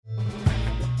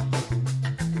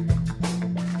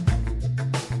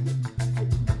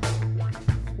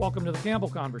Welcome to the Campbell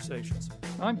Conversations.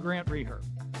 I'm Grant Reher.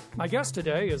 My guest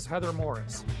today is Heather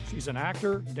Morris. She's an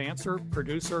actor, dancer,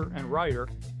 producer, and writer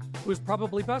who is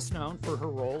probably best known for her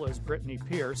role as Brittany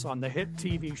Pierce on the hit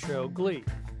TV show Glee.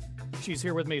 She's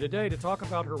here with me today to talk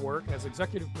about her work as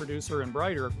executive producer and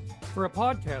writer for a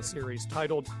podcast series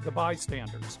titled The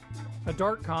Bystanders, a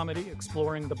dark comedy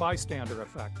exploring the bystander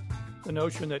effect, the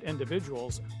notion that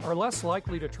individuals are less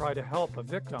likely to try to help a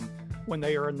victim when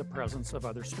they are in the presence of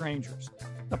other strangers.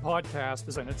 The podcast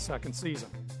is in its second season.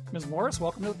 Ms. Morris,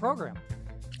 welcome to the program.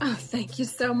 Oh, thank you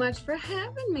so much for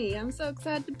having me. I'm so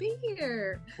excited to be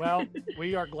here. Well,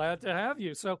 we are glad to have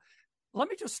you. So let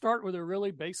me just start with a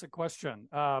really basic question,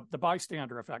 the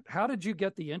bystander effect. How did you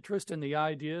get the interest in the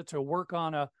idea to work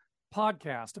on a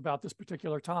podcast about this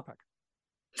particular topic?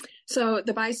 So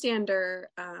the bystander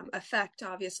effect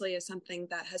obviously is something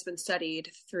that has been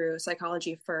studied through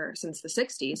psychology since the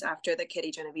 60s after the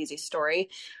Kitty Genovese story.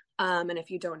 And if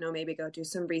you don't know, maybe go do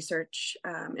some research.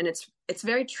 And it's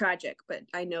very tragic, but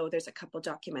I know there's a couple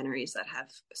documentaries that have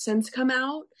since come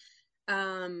out,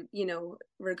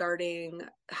 regarding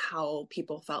how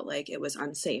people felt like it was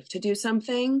unsafe to do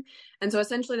something. And so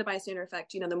essentially the bystander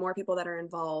effect, the more people that are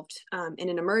involved in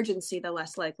an emergency, the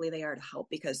less likely they are to help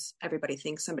because everybody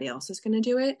thinks somebody else is going to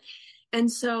do it.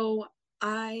 And so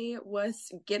I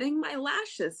was getting my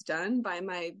lashes done by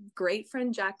my great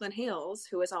friend, Jacqueline Hales,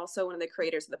 who is also one of the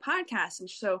creators of the podcast. And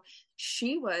so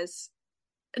she was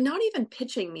not even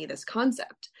pitching me this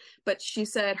concept, but she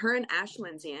said her and Ash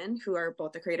Lindsay, who are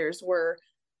both the creators, were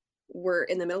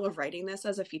in the middle of writing this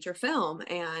as a feature film.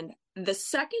 And the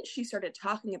second she started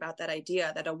talking about that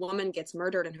idea that a woman gets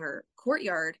murdered in her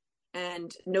courtyard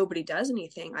and nobody does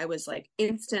anything, I was like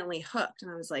instantly hooked. And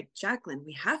I was like, Jacqueline,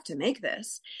 we have to make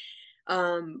this.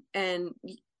 And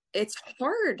it's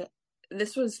hard.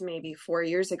 This was maybe 4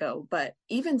 years ago, but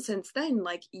even since then,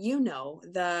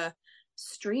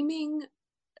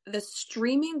 the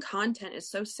streaming content is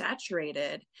so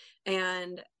saturated.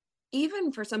 And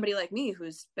even for somebody like me,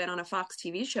 who's been on a Fox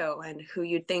TV show and who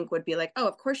you'd think would be like, oh,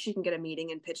 of course she can get a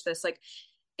meeting and pitch this. Like,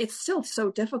 it's still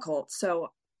so difficult.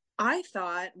 So I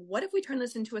thought, what if we turn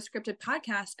this into a scripted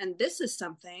podcast? And this is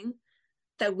something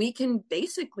that we can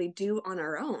basically do on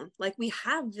our own. Like, we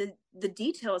have the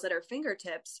details at our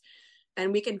fingertips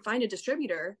and we can find a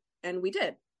distributor, and we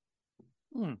did.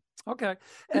 Okay.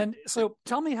 And so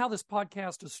tell me how this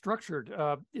podcast is structured.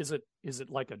 Is it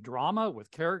like a drama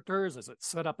with characters? Is it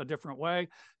set up a different way?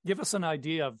 Give us an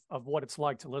idea of what it's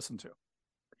like to listen to.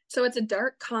 So it's a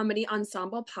dark comedy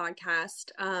ensemble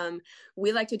podcast.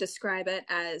 We like to describe it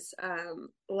as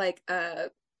like a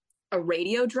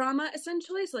radio drama,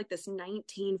 essentially. So like this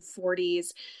 1940s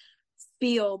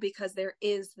feel, because there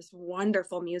is this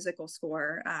wonderful musical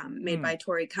score made by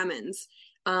Tori Cummins.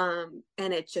 And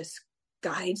it just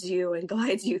guides you and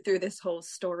glides you through this whole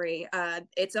story.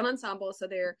 It's an ensemble. So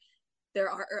there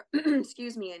are,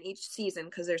 excuse me, in each season,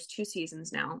 because there's 2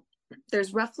 seasons now,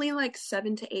 there's roughly like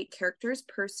 7 to 8 characters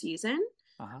per season.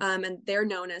 And they're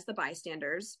known as the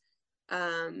bystanders.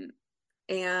 And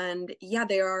yeah,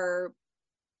 they are.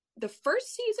 The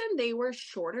first season, they were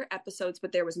shorter episodes,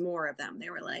 but there was more of them. They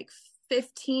were like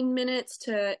 15 minutes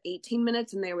to 18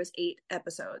 minutes, and there was 8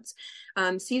 episodes.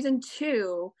 Season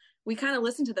 2, we kind of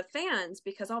listened to the fans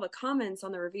because all the comments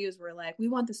on the reviews were like, we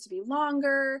want this to be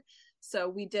longer. So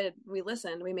we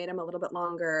listened, we made them a little bit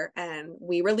longer, and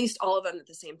we released all of them at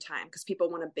the same time because people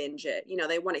want to binge it.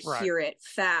 They want to hear it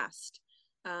fast.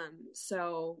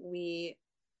 So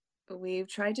we've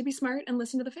tried to be smart and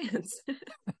listen to the fans.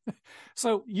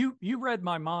 So you read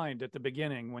my mind at the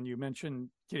beginning when you mentioned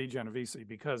Kitty Genovese,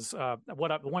 because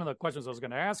one of the questions I was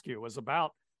going to ask you was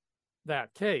about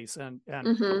that case. And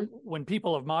when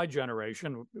people of my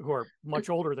generation, who are much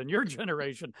older than your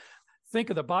generation, think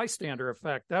of the bystander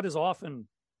effect, that is often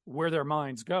where their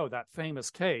minds go, that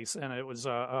famous case. And it was,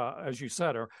 as you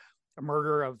said, a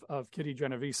murder of Kitty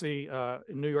Genovese in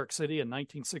New York City in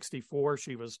 1964.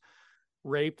 She was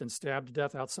raped and stabbed to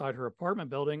death outside her apartment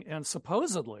building. And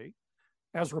supposedly,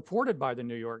 as reported by the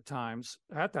New York Times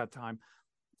at that time,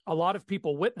 a lot of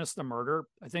people witnessed the murder,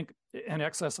 I think in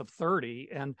excess of 30,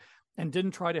 and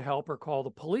didn't try to help or call the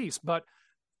police. But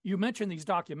you mentioned these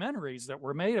documentaries that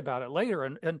were made about it later.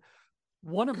 And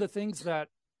one of the things that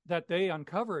they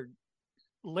uncovered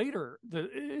later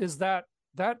is that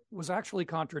was actually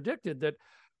contradicted, that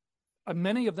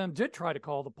many of them did try to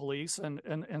call the police,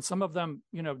 and some of them,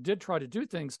 did try to do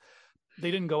things.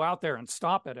 They didn't go out there and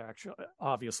stop it, actually,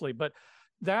 obviously. But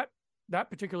that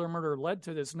particular murder led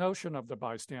to this notion of the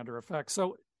bystander effect.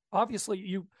 So obviously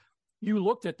you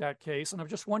looked at that case, and I'm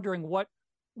just wondering what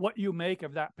you make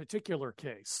of that particular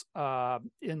case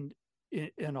in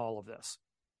all of this.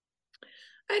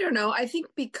 I don't know. I think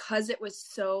because it was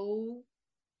so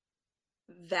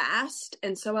vast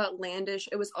and so outlandish,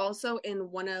 it was also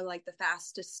in one of like the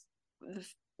fastest,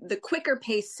 the quicker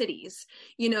paced cities,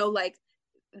 you know, like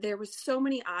there was so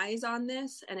many eyes on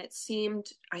this, and it seemed,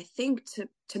 I think, to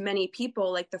many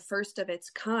people like the first of its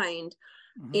kind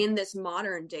in this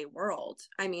modern day world.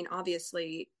 I mean,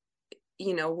 obviously,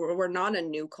 you know, we're not a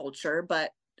new culture,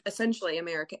 but essentially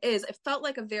America is. It felt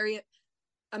like a very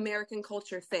American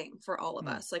culture thing for all of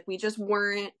us. Like we just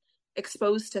weren't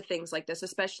exposed to things like this,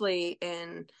 especially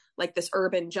in like this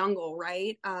urban jungle,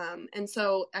 right? And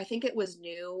so I think it was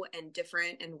new and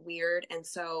different and weird. And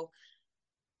so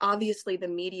obviously the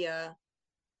media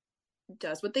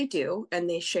does what they do and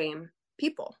they shame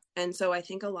people. And so I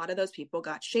think a lot of those people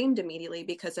got shamed immediately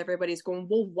because everybody's going,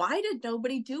 well, why did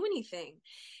nobody do anything?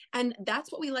 And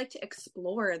that's what we like to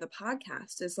explore in the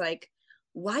podcast is like,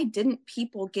 why didn't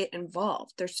people get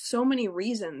involved? There's so many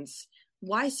reasons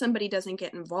why somebody doesn't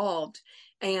get involved.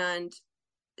 And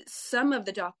some of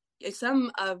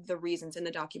the reasons in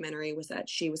the documentary was that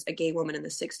she was a gay woman in the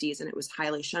 60s and it was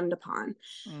highly shunned upon.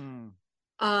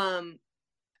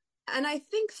 And I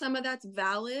think some of that's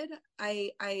valid.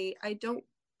 I don't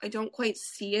quite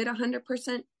see it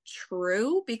 100%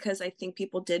 true because I think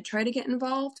people did try to get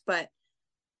involved, but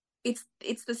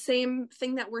it's the same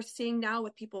thing that we're seeing now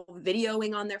with people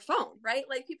videoing on their phone, right?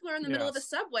 Like people are in the middle of a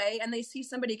subway and they see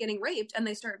somebody getting raped and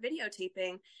they start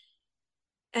videotaping.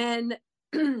 And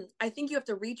I think you have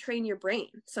to retrain your brain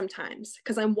sometimes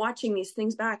because I'm watching these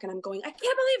things back and I'm going, I can't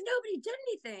believe nobody did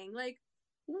anything. Like,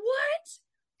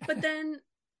 what? But then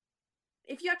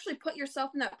if you actually put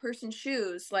yourself in that person's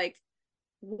shoes, like,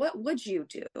 what would you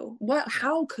do?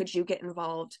 How could you get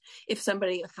involved if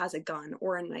somebody has a gun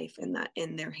or a knife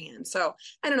in their hand? So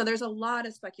I don't know. There's a lot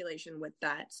of speculation with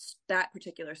that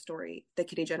particular story, the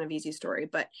Kitty Genovese story,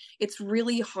 but it's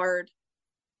really hard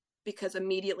because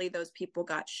immediately those people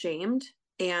got shamed.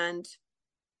 And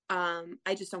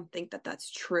I just don't think that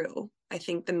that's true. I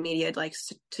think the media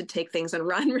likes to take things and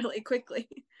run really quickly.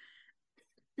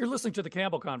 You're listening to the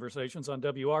Campbell Conversations on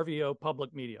WRVO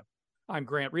Public Media. I'm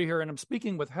Grant Reher, and I'm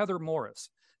speaking with Heather Morris,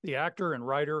 the actor and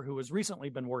writer who has recently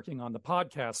been working on the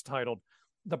podcast titled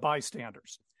The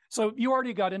Bystanders. So you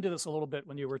already got into this a little bit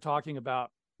when you were talking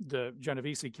about the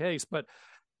Genovese case, but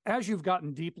as you've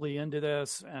gotten deeply into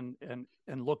this and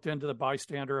looked into the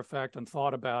bystander effect and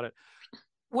thought about it,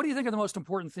 what do you think are the most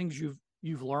important things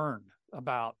you've learned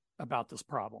about this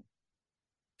problem?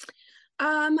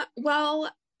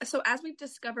 Well, so as we've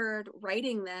discovered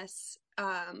writing this,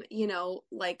 you know,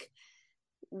 like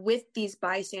with these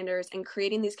bystanders and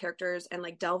creating these characters and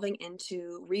like delving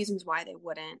into reasons why they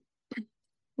wouldn't,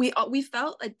 we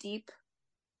felt a deep,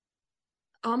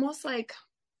 almost like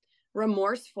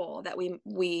remorseful that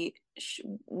we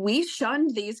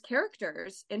shunned these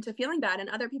characters into feeling bad, and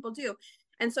other people do.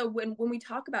 And so when we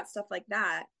talk about stuff like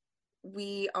that,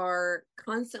 we are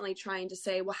constantly trying to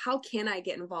say, well, how can I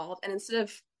get involved? And instead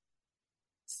of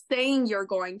saying you're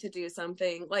going to do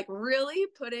something, like really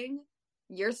putting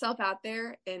yourself out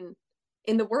there in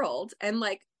the world and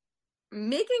like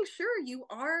making sure you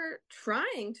are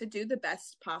trying to do the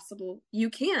best possible you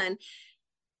can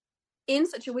in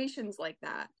situations like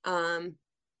that.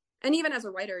 And even as a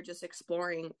writer, just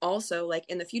exploring also like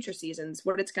in the future seasons,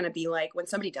 what it's going to be like when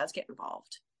somebody does get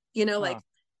involved, you know, like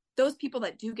those people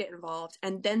that do get involved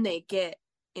and then they get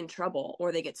in trouble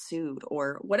or they get sued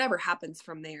or whatever happens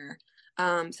from there.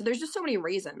 So there's just so many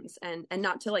reasons, and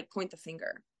not to like point the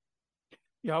finger.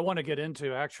 Yeah, I want to get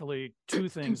into actually two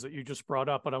things that you just brought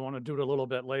up, but I want to do it a little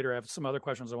bit later. I have some other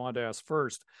questions I wanted to ask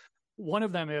first. One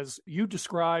of them is you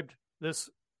described this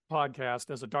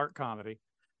podcast as a dark comedy.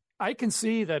 I can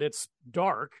see that it's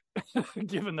dark,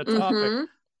 given the topic.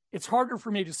 It's harder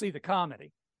for me to see the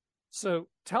comedy. So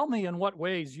tell me in what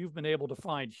ways you've been able to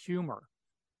find humor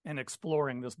in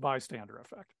exploring this bystander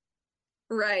effect.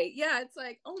 Right. Yeah. It's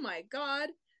like, oh my God,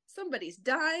 somebody's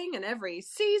dying in every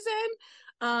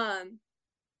season.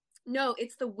 No,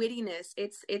 it's the wittiness.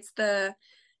 It's the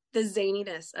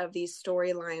zaniness of these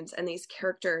storylines and these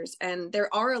characters. And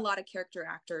there are a lot of character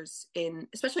actors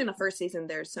especially in the first season,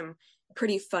 there's some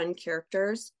pretty fun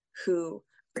characters who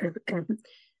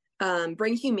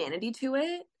bring humanity to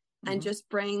it and just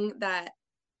bring that,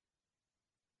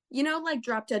 you know, like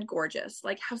Drop Dead Gorgeous,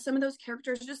 like how some of those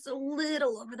characters are just a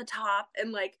little over the top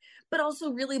and like, but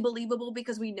also really believable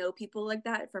because we know people like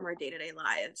that from our day-to-day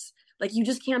lives. Like you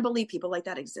just can't believe people like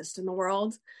that exist in the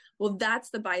world. Well, that's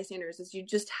the bystanders, is you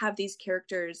just have these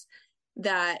characters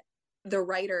that the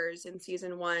writers in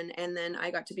season 1, and then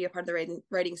I got to be a part of the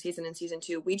writing season in season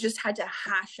 2. We just had to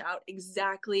hash out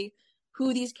exactly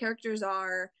who these characters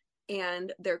are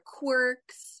and their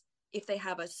quirks, if they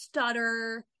have a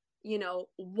stutter,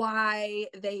 why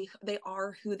they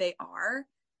are who they are.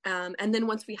 And then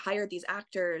once we hired these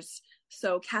actors,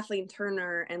 so Kathleen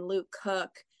Turner and Luke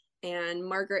Cook and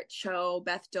Margaret Cho,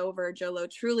 Beth Dover, Jolo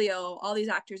Trulio, all these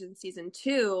actors in season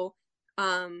 2,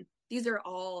 these are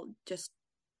all just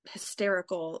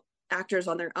hysterical actors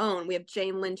on their own. We have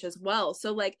Jane Lynch as well.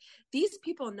 So like these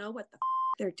people know what the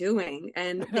they're doing,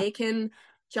 and they can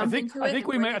jump into it. I think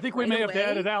we may have to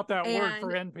edit out that word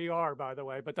for NPR, by the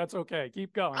way, but that's okay.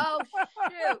 Keep going. Oh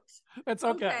shoot, that's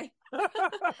okay.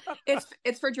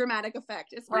 It's for dramatic effect.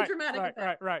 It's for dramatic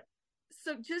effect. Right.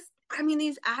 So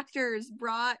these actors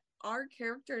brought our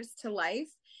characters to life.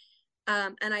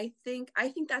 And I think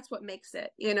that's what makes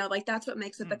it, that's what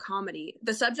makes it the comedy.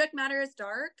 The subject matter is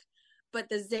dark, but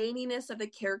the zaniness of the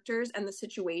characters and the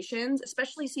situations,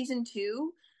 especially season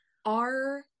 2,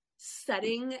 our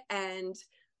setting and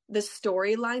the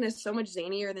storyline is so much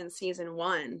zanier than season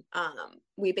 1.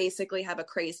 We basically have a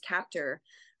crazed captor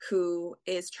who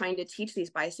is trying to teach these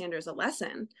bystanders a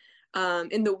lesson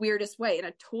in the weirdest way in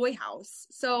a toy house.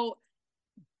 So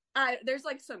there's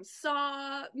like some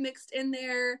Saw mixed in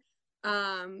there.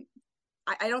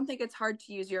 I don't think it's hard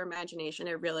to use your imagination.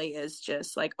 It really is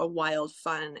just like a wild,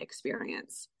 fun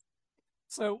experience.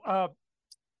 So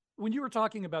when you were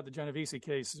talking about the Genovese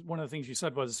case, one of the things you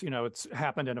said was, it's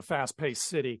happened in a fast-paced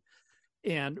city.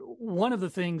 And one of the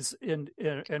things in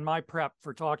my prep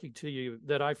for talking to you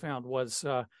that I found was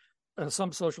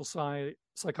some social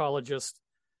psychologists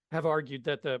have argued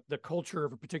that the culture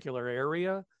of a particular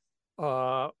area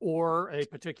or a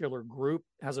particular group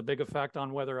has a big effect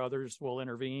on whether others will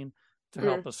intervene to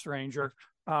help a stranger.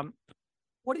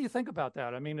 What do you think about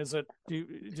that? I mean, do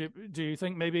you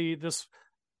think maybe this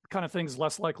kind of thing's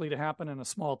less likely to happen in a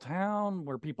small town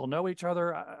where people know each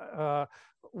other?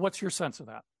 What's your sense of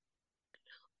that?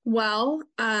 Well,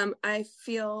 I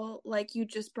feel like you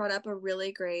just brought up a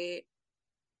really great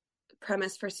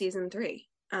premise for season 3.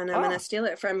 And I'm going to steal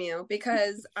it from you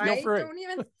because I don't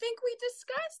even think we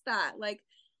discussed that. Like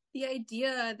the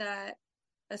idea that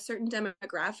a certain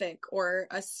demographic or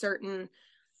a certain,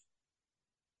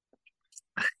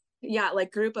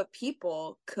 group of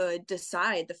people could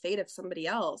decide the fate of somebody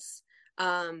else.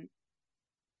 And,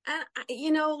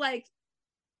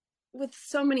 with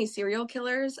so many serial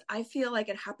killers, I feel like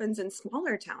it happens in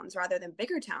smaller towns rather than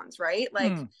bigger towns, right?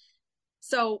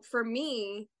 So for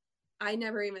me, I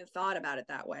never even thought about it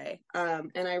that way.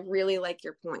 And I really like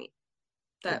your point.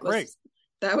 That was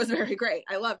very great.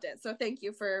 I loved it. So thank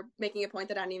you for making a point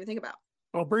that I didn't even think about.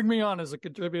 Well, bring me on as a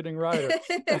contributing writer.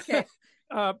 Okay.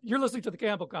 You're listening to the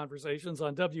Campbell Conversations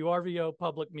on WRVO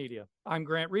Public Media. I'm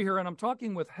Grant Reher, and I'm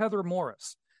talking with Heather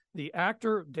Morris, the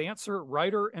actor, dancer,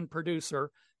 writer, and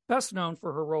producer, best known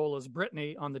for her role as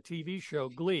Brittany on the TV show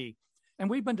Glee. And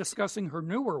we've been discussing her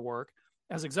newer work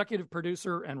as executive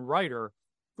producer and writer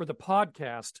for the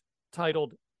podcast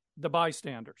titled The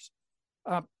Bystanders.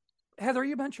 Heather,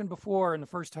 you mentioned before in the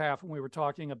first half when we were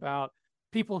talking about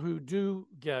people who do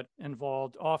get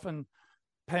involved often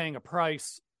paying a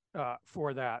price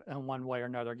for that in one way or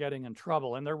another, getting in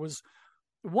trouble. And there was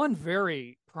one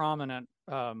very prominent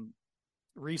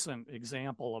recent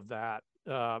example of that.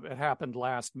 It happened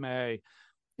last May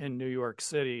in New York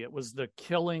City. It was the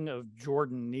killing of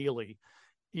Jordan Neely.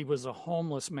 He was a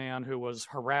homeless man who was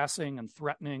harassing and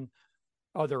threatening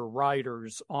other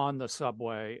riders on the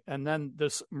subway. And then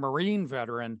this Marine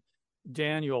veteran,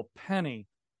 Daniel Penny,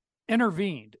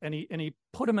 intervened and he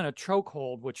put him in a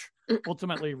chokehold, which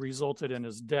ultimately resulted in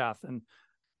his death. And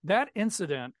that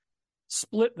incident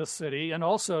split the city, and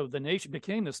also the nation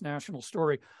became this national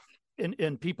story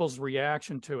in people's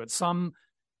reaction to it. Some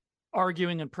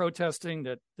arguing and protesting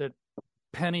that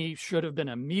Penny should have been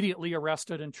immediately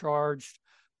arrested and charged,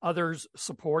 others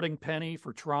supporting Penny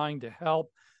for trying to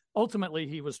help. Ultimately,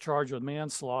 he was charged with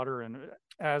manslaughter, and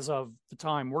as of the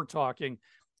time we're talking,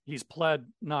 he's pled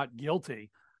not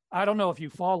guilty. I don't know if you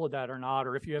followed that or not,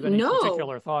 or if you have any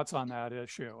particular thoughts on that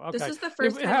issue. Okay. This is the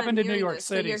first time it happened in New York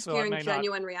City, so you're hearing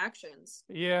genuine reactions.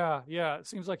 Yeah. It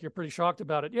seems like you're pretty shocked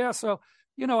about it. Yeah. So,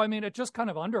 it just kind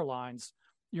of underlines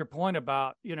your point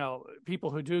about,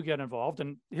 people who do get involved.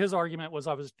 And his argument was,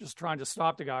 I was just trying to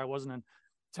stop the guy. I wasn't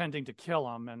intending to kill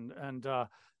him.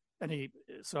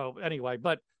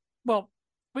 Well,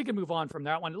 we can move on from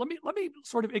that one. Let me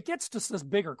sort of, it gets to this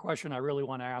bigger question I really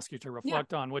want to ask you to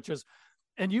reflect on, which is,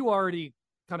 and you already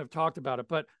kind of talked about it,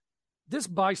 but this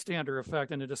bystander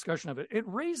effect and the discussion of it, it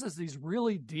raises these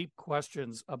really deep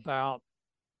questions about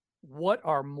what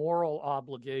our moral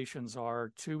obligations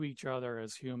are to each other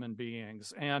as human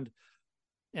beings. And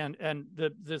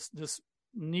this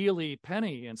Neely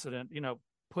Penny incident,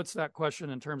 puts that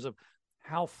question in terms of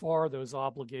how far those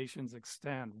obligations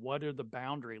extend. What are the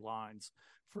boundary lines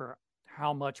for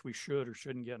how much we should or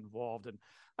shouldn't get involved? And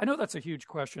I know that's a huge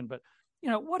question, but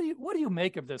what do you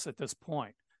make of this at this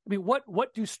point? I mean,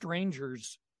 what do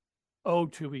strangers owe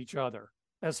to each other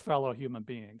as fellow human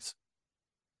beings?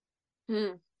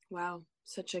 Wow,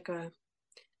 such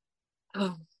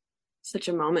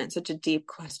a moment, such a deep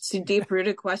question,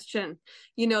 deep-rooted question.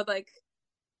 Like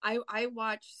I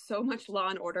watch so much Law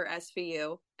and Order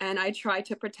SVU, and I try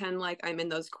to pretend like I'm in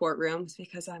those courtrooms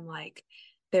because I'm like,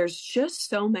 there's just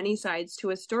so many sides to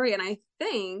a story. And I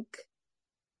think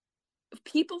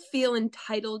people feel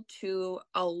entitled to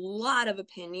a lot of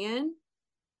opinion,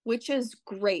 which is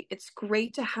great. It's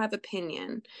great to have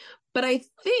opinion. But I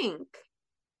think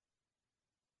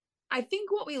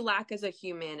what we lack as a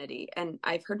humanity, and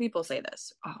I've heard people say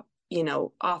this,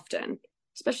 often,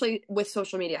 especially with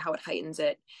social media, how it heightens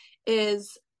it,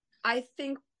 is I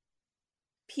think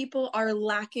people are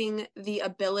lacking the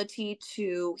ability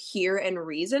to hear and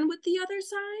reason with the other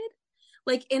side,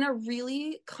 like in a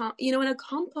really, in a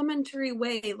complimentary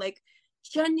way, like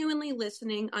genuinely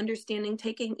listening, understanding,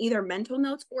 taking either mental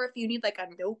notes, or if you need like a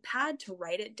notepad to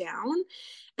write it down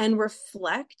and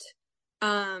reflect.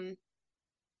 And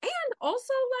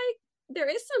also, like, there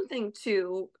is something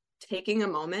to taking a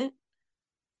moment,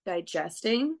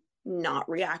 digesting, not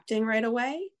reacting right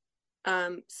away.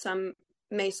 Some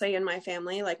may say in my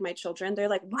family, like my children, they're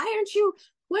like, why aren't you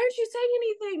saying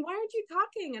anything? Why aren't you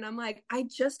talking? And I'm like, I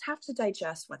just have to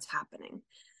digest what's happening.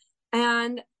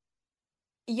 And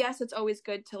yes, it's always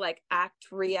good to like act,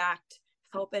 react,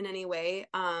 help in any way.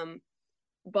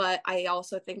 But I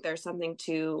also think there's something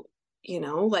to,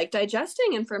 like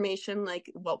digesting information,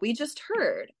 like what we just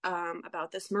heard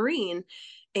about this Marine.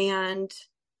 And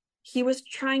he was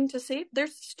trying to save,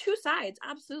 there's two sides.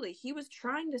 Absolutely. He was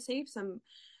trying to save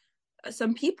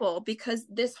some people because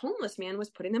this homeless man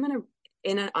was putting them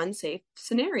in an unsafe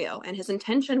scenario, and his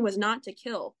intention was not to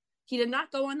kill. He did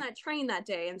not go on that train that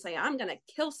day and say, I'm going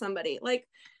to kill somebody. Like,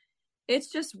 it's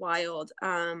just wild.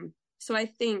 So I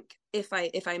think if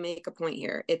I make a point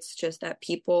here, it's just that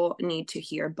people need to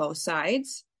hear both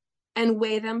sides and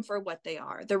weigh them for what they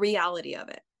are, the reality of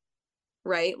it,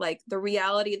 right? Like the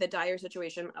reality, the dire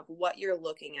situation of what you're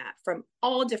looking at from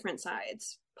all different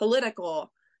sides,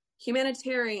 political,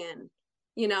 humanitarian,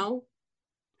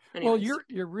 Anyways. Well,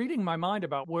 you're reading my mind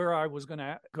about where I was going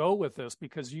to go with this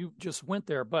because you just went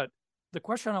there. But the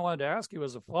question I wanted to ask you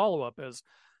as a follow-up is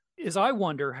I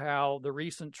wonder how the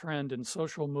recent trend in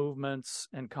social movements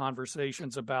and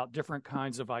conversations about different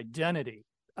kinds of identity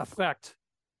affect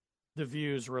the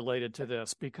views related to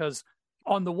this. Because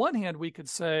on the one hand, we could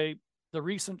say the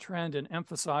recent trend in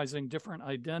emphasizing different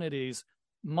identities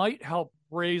might help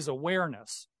raise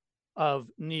awareness of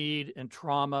need and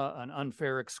trauma and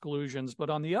unfair exclusions. But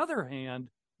on the other hand,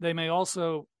 they may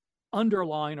also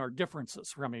underline our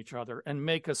differences from each other and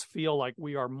make us feel like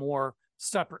we are more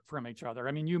separate from each other.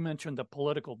 I mean, you mentioned the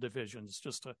political divisions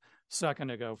just a second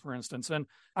ago, for instance. And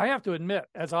I have to admit,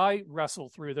 as I wrestle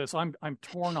through this, I'm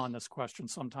torn on this question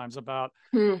sometimes about,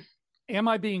 am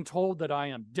I being told that I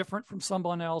am different from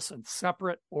someone else and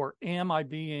separate, or am I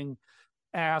being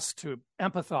asked to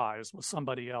empathize with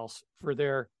somebody else for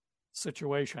their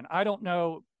situation? I don't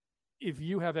know if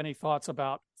you have any thoughts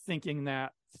about thinking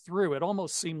that through. It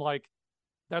almost seemed like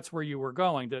that's where you were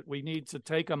going, that we need to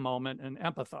take a moment and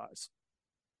empathize.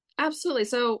 Absolutely.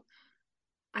 So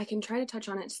I can try to touch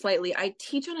on it slightly. I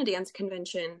teach on a dance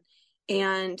convention,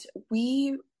 and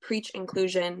we preach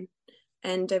inclusion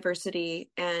and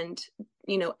diversity and,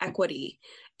 equity.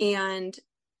 And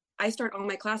I start all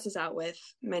my classes out with,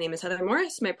 my name is Heather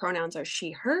Morris. My pronouns are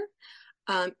she, her.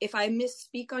 If I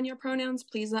misspeak on your pronouns,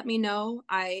 please let me know.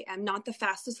 I am not the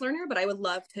fastest learner, but I would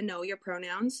love to know your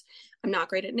pronouns. I'm not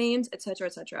great at names, etc.,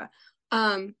 etc.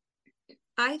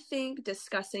 I think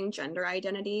discussing gender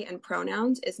identity and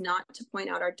pronouns is not to point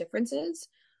out our differences,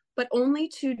 but only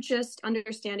to just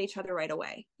understand each other right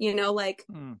away.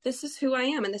 This is who I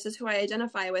am and this is who I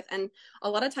identify with. And a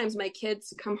lot of times my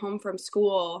kids come home from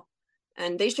school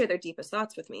and they share their deepest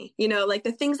thoughts with me, like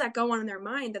the things that go on in their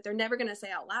mind that they're never going to say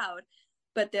out loud,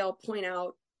 but they'll point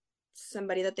out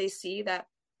somebody that they see that,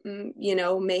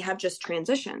 may have just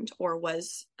transitioned or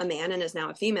was a man and is now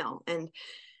a female. And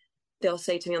they'll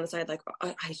say to me on the side, like,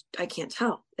 I can't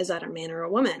tell, is that a man or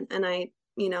a woman? And I,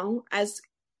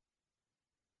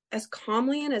 as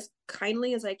calmly and as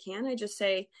kindly as I can, I just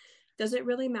say, does it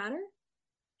really matter?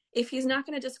 If he's not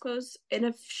going to disclose, and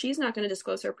if she's not going to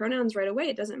disclose her pronouns right away,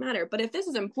 it doesn't matter. But if this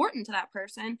is important to that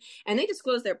person and they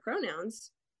disclose their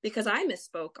pronouns because I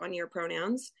misspoke on your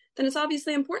pronouns, then it's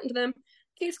obviously important to them.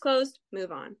 Case closed,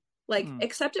 move on. Like,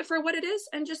 accept it for what it is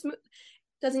and just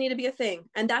doesn't need to be a thing.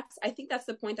 And I think that's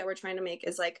the point that we're trying to make,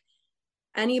 is like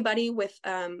anybody with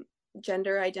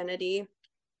gender identity,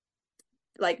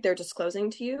 like they're disclosing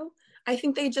to you, I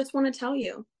think they just want to tell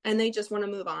you and they just want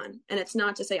to move on. And it's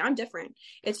not to say I'm different.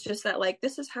 It's just that, like,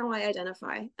 this is how I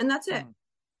identify, and that's it.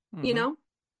 You know?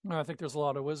 I think there's a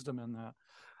lot of wisdom in that.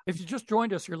 If you just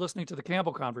joined us, you're listening to the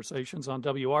Campbell Conversations on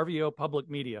WRVO Public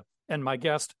Media, and my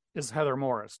guest is Heather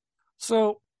Morris.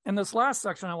 So in this last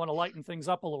section, I want to lighten things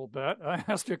up a little bit. I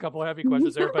asked you a couple of heavy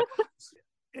questions there, but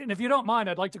and if you don't mind,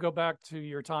 I'd like to go back to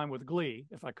your time with Glee,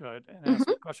 if I could, and ask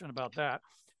a question about that.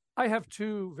 I have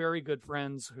two very good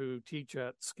friends who teach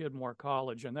at Skidmore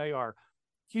College, and they are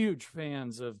huge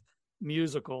fans of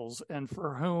musicals, and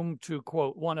for whom, to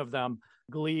quote one of them,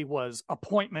 Glee was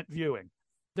appointment viewing.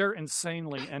 They're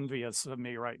insanely envious of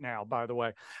me right now, by the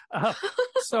way.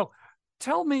 So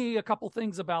tell me a couple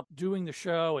things about doing the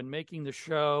show and making the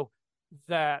show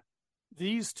that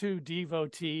these two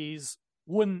devotees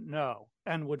wouldn't know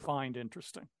and would find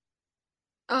interesting.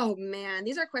 Oh man,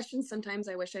 these are questions sometimes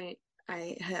I wish I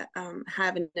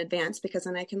have in advance, because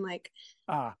then I can like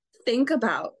think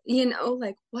about, you know,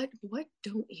 like what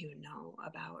don't you know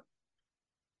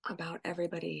about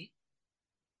everybody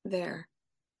there?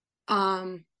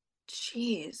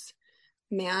 Geez,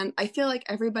 man, I feel like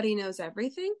everybody knows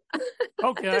everything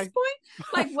Okay. at this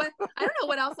point. Like, what, I don't know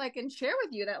what else I can share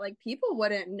with you that like people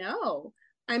wouldn't know.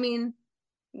 I mean,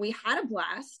 we had a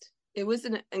blast. It was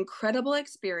an incredible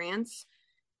experience.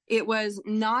 It was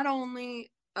not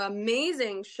only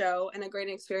amazing show and a great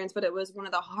experience, but it was one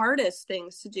of the hardest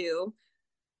things to do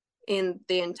in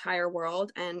the entire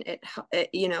world. And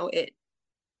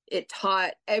it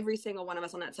taught every single one of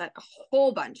us on that set a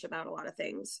whole bunch about a lot of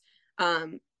things.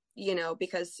 You know,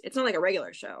 because it's not like a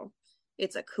regular show.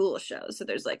 It's a cool show. So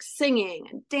there's like singing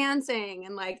and dancing,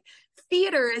 and like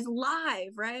theater is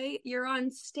live, right? You're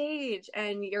on stage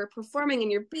and you're performing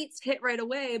and your beats hit right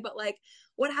away. But like,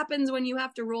 what happens when you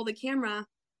have to roll the camera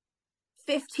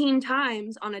 15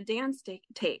 times on a dance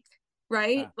take,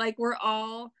 right? Yeah. Like, we're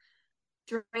all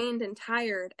drained and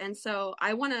tired. And so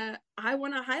I want to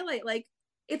highlight, like,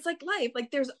 it's like life.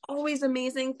 Like, there's always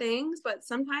amazing things, but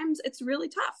sometimes it's really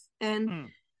tough. And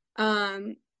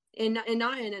and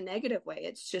not in a negative way.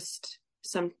 It's just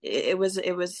it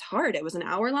was hard. It was an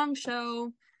hour-long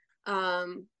show.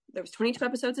 There was 22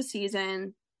 episodes a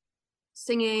season,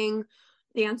 singing,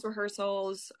 dance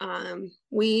rehearsals.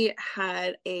 We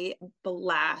had a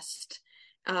blast.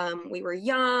 We were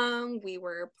young, we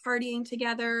were partying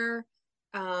together.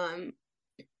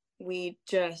 We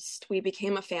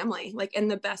became a family, like, in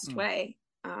the best way.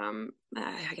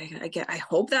 I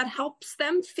hope that helps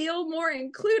them feel more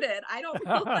included. I don't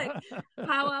know, like,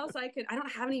 how else I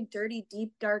don't have any dirty,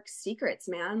 deep, dark secrets,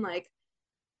 man. Like,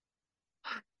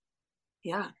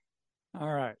 yeah. All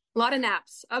right. A lot of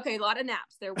naps. Okay, a lot of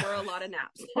naps. There were a lot of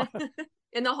naps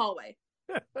in the hallway.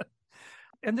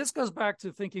 And this goes back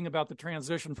to thinking about the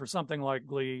transition for something like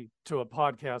Glee to a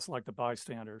podcast like The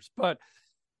Bystanders. But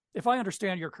if I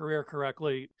understand your career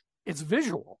correctly, it's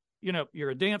visual. You know,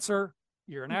 you're a dancer,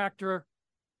 you're an actor.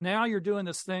 Now you're doing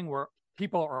this thing where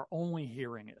people are only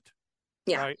hearing it.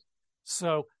 Yeah. Right?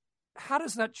 So how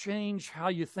does that change how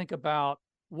you think about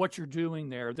what you're doing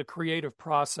there, the creative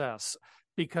process?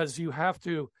 Because you have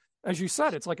to, as you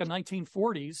said, it's like a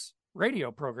 1940s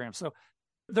radio program. So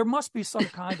there must be some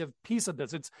kind of piece of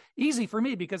this. It's easy for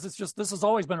me because it's just, this has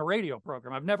always been a radio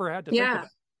program. I've never had to think of it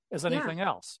as anything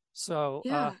else. So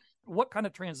what kind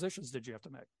of transitions did you have to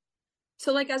make?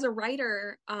 So, like, as a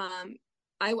writer,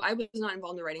 I was not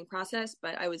involved in the writing process,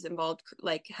 but I was involved,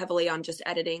 like, heavily on just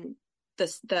editing the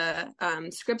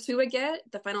scripts we would get,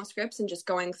 the final scripts, and just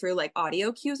going through, like,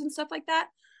 audio cues and stuff like that.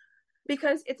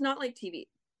 Because it's not like TV.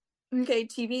 Okay,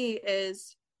 TV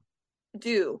is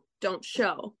do, don't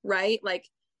show, right? Like,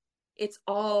 it's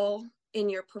all in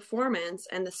your performance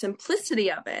and the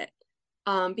simplicity of it,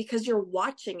 because you're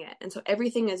watching it. And so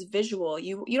everything is visual.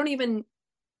 You don't even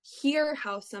hear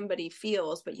how somebody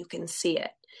feels, but you can see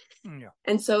it. Yeah.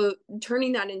 And so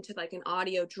turning that into like an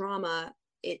audio drama,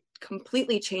 it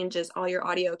completely changes all your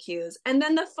audio cues. And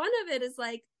then the fun of it is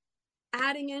like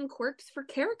adding in quirks for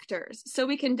characters, so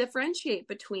we can differentiate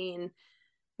between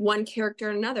one character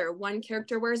and another. One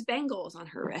character wears bangles on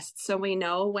her wrists, so we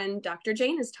know when Dr.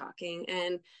 Jane is talking,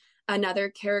 and another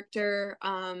character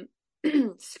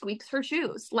squeaks her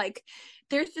shoes. Like,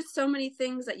 there's just so many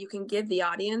things that you can give the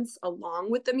audience along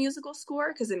with the musical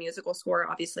score, because the musical score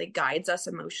obviously guides us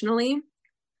emotionally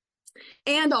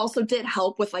and also did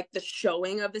help with like the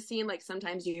showing of the scene. Like,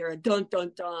 sometimes you hear a dun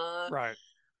dun dun, right,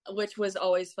 which was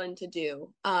always fun to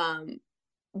do.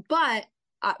 But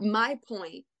my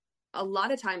point a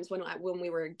lot of times when we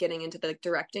were getting into the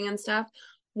directing and stuff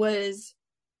was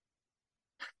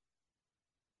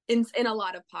in a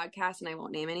lot of podcasts, and I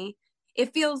won't name any,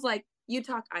 it feels like you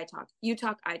talk, I talk, you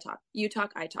talk, I talk, you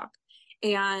talk, I talk.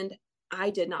 And I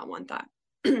did not want that.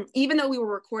 Even though we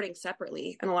were recording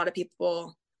separately, and a lot of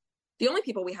people, the only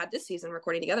people we had this season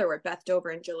recording together were Beth Dover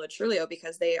and Jill Trulio,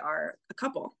 because they are a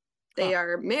couple. They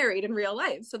are married in real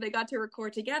life. So they got to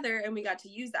record together and we got to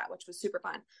use that, which was super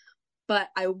fun. But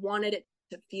I wanted it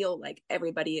to feel like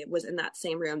everybody was in that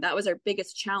same room. That was our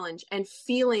biggest challenge, and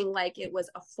feeling like it was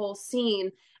a full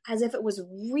scene as if it was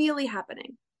really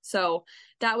happening. So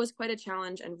that was quite a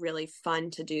challenge and really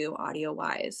fun to do audio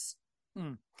wise.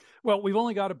 Well, we've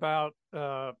only got about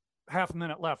half a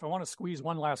minute left. I want to squeeze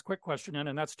one last quick question in,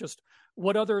 and that's just,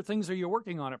 what other things are you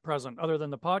working on at present other than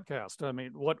the podcast? I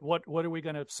mean, what are we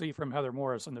going to see from Heather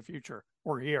Morris in the future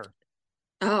or here?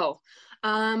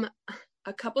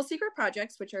 A couple secret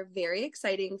projects, which are very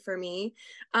exciting for me.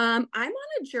 I'm on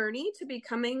a journey to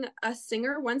becoming a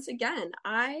singer once again.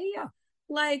 I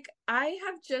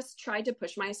have just tried to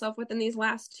push myself within these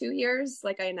last 2 years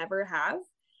like I never have.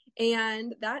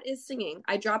 And that is singing.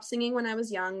 I dropped singing when I was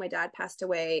young. My dad passed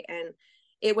away, and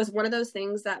it was one of those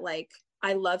things that like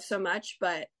I love so much,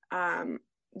 but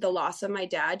the loss of my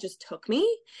dad just took me,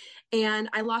 and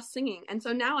I lost singing. And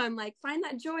so now I'm like, find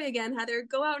that joy again, Heather,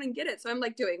 go out and get it. So I'm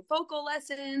like doing vocal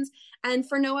lessons, and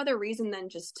for no other reason than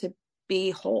just to be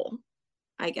whole,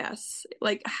 I guess.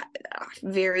 Like,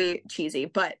 very cheesy,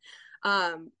 but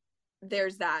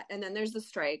there's that. And then there's the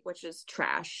strike, which is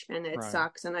trash, and it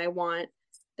sucks. And I want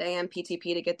the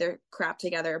AMPTP to get their crap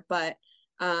together, but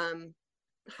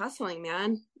hustling,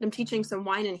 man. I'm teaching some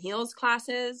wine and heels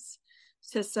classes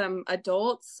to some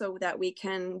adults so that we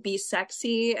can be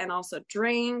sexy and also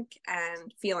drink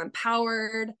and feel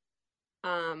empowered.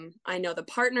 I know the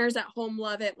partners at home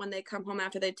love it when they come home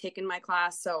after they've taken my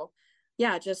class. So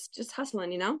yeah, just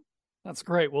hustling, you know? That's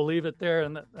great. We'll leave it there.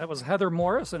 And that was Heather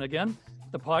Morris. And again,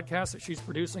 the podcast that she's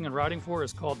producing and writing for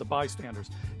is called The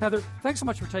Bystanders. Heather, thanks so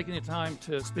much for taking the time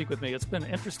to speak with me. It's been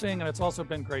interesting, and it's also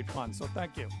been great fun. So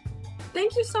thank you.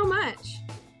 Thank you so much.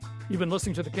 You've been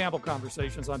listening to the Campbell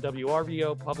Conversations on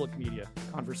WRVO Public Media,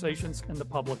 conversations in the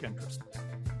public interest.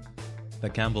 The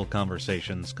Campbell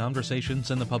Conversations,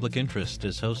 Conversations in the Public Interest,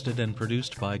 is hosted and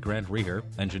produced by Grant Rieger,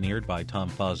 engineered by Tom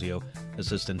Fazio,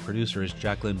 assistant producer is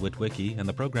Jacqueline Witwicky, and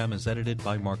the program is edited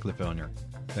by Mark Lefonier.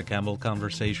 The Campbell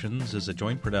Conversations is a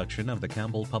joint production of the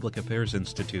Campbell Public Affairs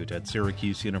Institute at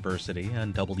Syracuse University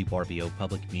and WRVO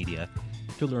Public Media.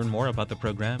 To learn more about the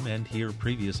program and hear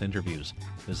previous interviews,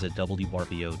 visit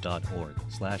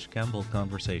wrvo.org/Campbell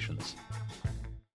Conversations.